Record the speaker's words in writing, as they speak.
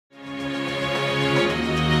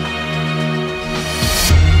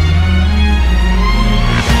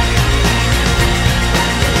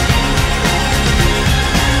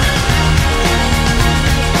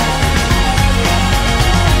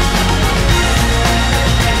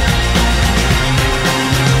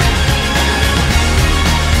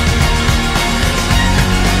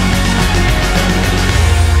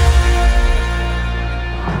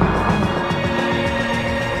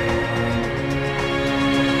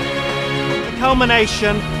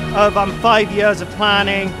culmination of 5 years of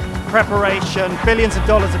planning, preparation, billions of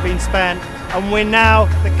dollars have been spent, and we're now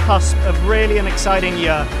at the cusp of really an exciting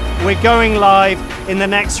year. We're going live in the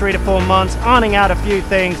next 3 to 4 months, ironing out a few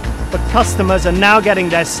things, but customers are now getting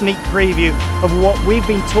their sneak preview of what we've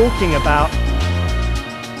been talking about.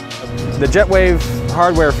 The JetWave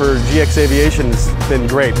hardware for GX Aviation has been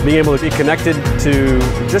great. Being able to be connected to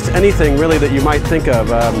just anything really that you might think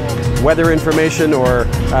of, weather information or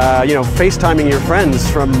FaceTiming your friends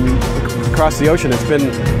from across the ocean. It's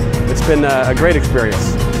been a great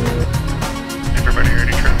experience. Everybody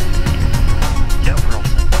ready to try? Yeah, we're all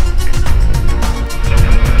set.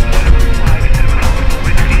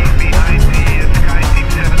 Behind the Sky Team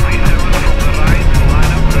 737 from the right,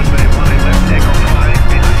 line up, runway 1 left, takeoff 5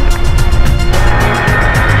 behind.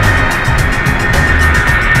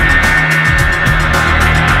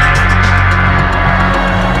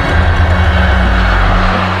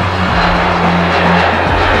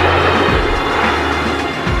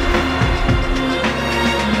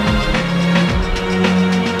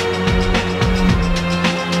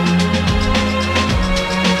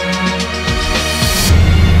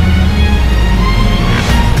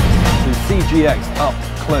 GX up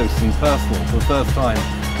close and personal for the first time,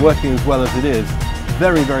 working as well as it is,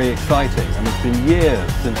 very, very exciting. And it's been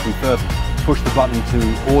years since we first pushed the button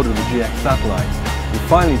to order the GX satellites. And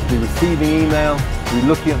finally to be receiving email, to be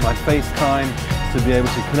looking at my FaceTime, to be able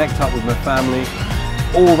to connect up with my family,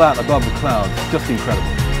 all that above the clouds, just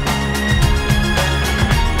incredible.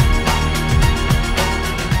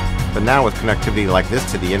 But now with connectivity like this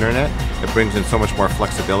to the internet, it brings in so much more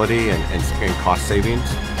flexibility and cost savings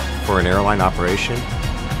for an airline operation,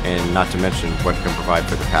 and not to mention what it can provide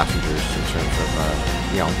for the passengers in terms of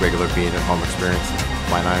regular being at home experience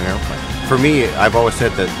flying on an airplane. For me, I've always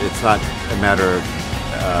said that it's not a matter of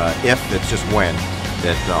if, it's just when,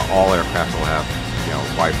 that all aircraft will have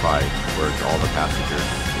Wi-Fi for all the passengers.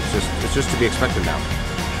 It's just to be expected now.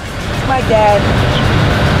 My dad.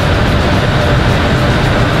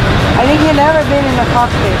 I think he'd never been in a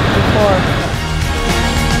cockpit before.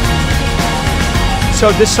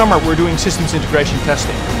 So this summer we're doing systems integration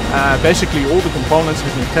testing. Basically all the components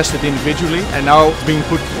have been tested individually and now being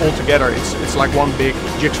put all together. It's like one big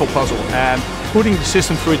jigsaw puzzle, and putting the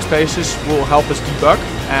system through its paces will help us debug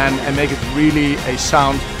and make it really a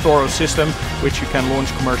sound, thorough system which you can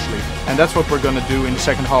launch commercially. And that's what we're going to do in the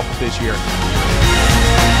second half of this year.